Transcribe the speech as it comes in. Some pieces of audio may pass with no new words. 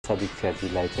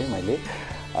सदिक्षाजीलाई चाहिँ मैले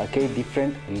केही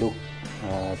डिफ्रेन्ट लुक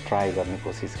ट्राई गर्ने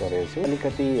कोसिस गरेको छु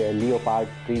अलिकति लियोपार्ड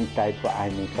प्रिन्ट टाइपको आई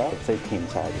मेकअप चाहिँ थिम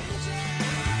छ आज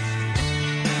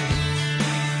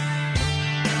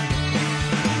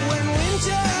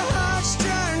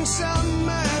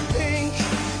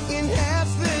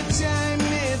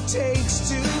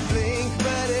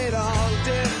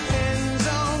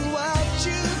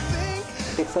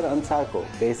टेक्सचर अनुसारको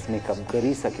बेस मेकअप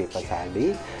गरिसके पछाडि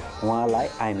उहाँलाई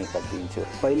आई मेकअप दिन्छु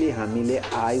पहिले हामीले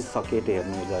आई सकेट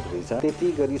हेर्नु जरुरी छ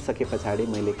त्यति गरिसके पछाडि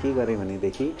मैले के गरेँ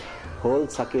भनेदेखि होल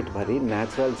सकेटभरि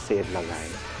नेचुरल सेड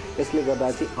लगाएँ यसले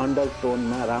गर्दा चाहिँ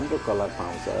अन्डरटोनमा राम्रो कलर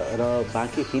पाउँछ र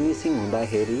बाँकी फिनिसिङ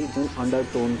हुँदाखेरि जुन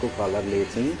अन्डरटोनको कलरले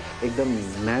चाहिँ एकदम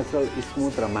नेचुरल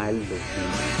स्मुथ र माइल्ड लुक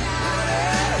दिन्छ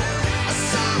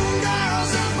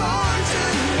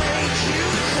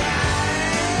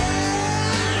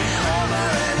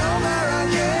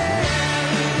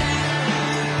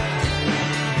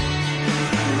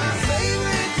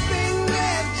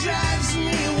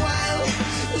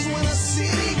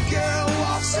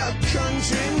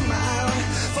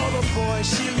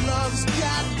She loves,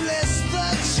 God bless the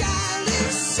child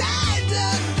inside the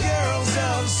girls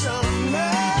of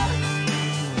summer.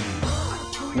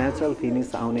 Natural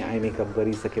finish आउने आई मेकअप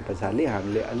गरिसके पछाडि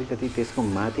हामीले अलिकति त्यसको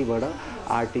माथिबाट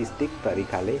आर्टिस्टिक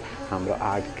तरिकाले हाम्रो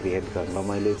आर्ट क्रिएट गर्न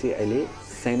मैले चाहिँ अहिले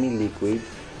सेमी लिक्विड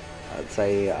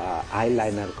चाहिँ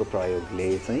आईलाइनरको प्रयोगले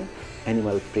चाहिँ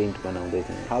एनिमल प्रिन्ट बनाउँदै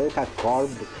चाहिँ हल्का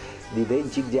कर्भ दिँदै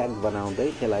जिगज्याग बनाउँदै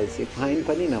त्यसलाई चाहिँ फाइन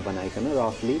पनि नबनाइकन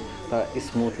रफली तर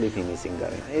स्मुथली फिनिसिङ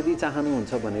गरेँ यदि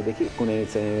चाहनुहुन्छ भनेदेखि कुनै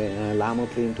चाहिँ लामो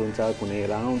प्रिन्ट हुन्छ कुनै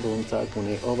राउन्ड हुन्छ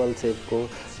कुनै ओभल सेपको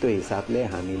त्यो हिसाबले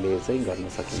हामीले चाहिँ गर्न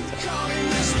सकिन्छ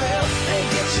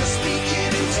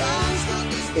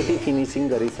यति फिनिसिङ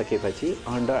गरिसकेपछि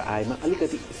अन्डर आईमा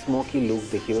अलिकति स्मोकी लुक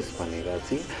देखियोस् भनेर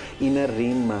चाहिँ इनर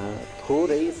रिममा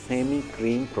थोरै सेमी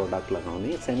क्रिम प्रोडक्ट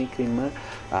लगाउने सेमी क्रिममा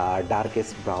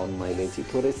डार्केस्ट ब्राउन मैले चाहिँ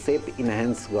थोरै सेप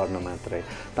इन्हान्स गर्न मात्रै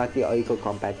ताकि अहिलेको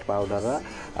कम्प्याक्ट पाउडर र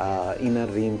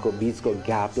इनर रिमको बीचको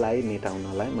ग्यापलाई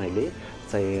मेटाउनलाई मैले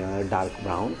चाहिँ डार्क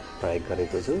ब्राउन प्रयोग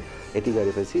गरेको छु यति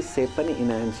गरेपछि सेप पनि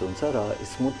इन्हान्स हुन्छ र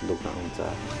स्मुथ लुक आउँछ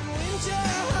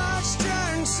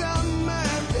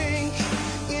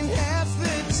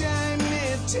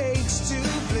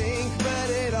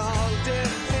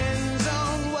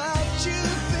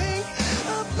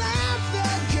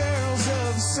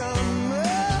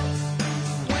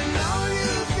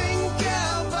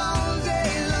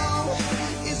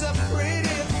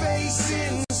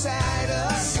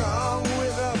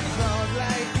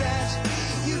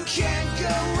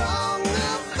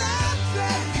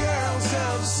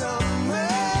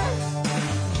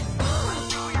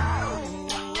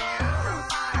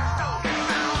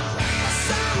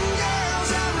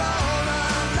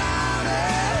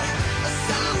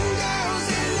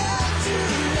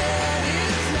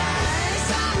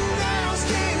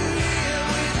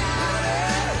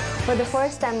For the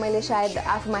first time मैले सायद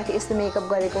आफूमाथि यस्तो मेकअप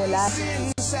गरेको होला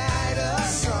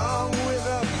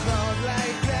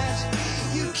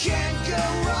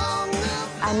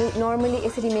हामी नर्मली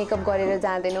यसरी मेकअप गरेर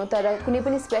जाँदैनौँ तर कुनै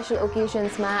पनि स्पेशल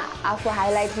ओकेजन्समा आफू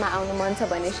हाइलाइटमा आउनु मन छ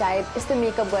भने सायद यस्तो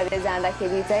मेकअप गरेर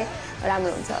जाँदाखेरि चाहिँ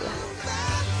राम्रो हुन्छ होला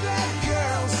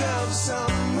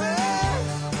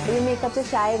यो मेकअप चाहिँ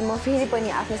सायद म फेरि पनि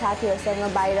आफ्नो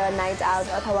साथीहरूसँग बाहिर नाइट आउट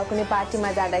अथवा कुनै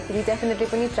पार्टीमा जाँदाखेरि डेफिनेटली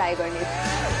पनि ट्राई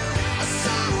गर्ने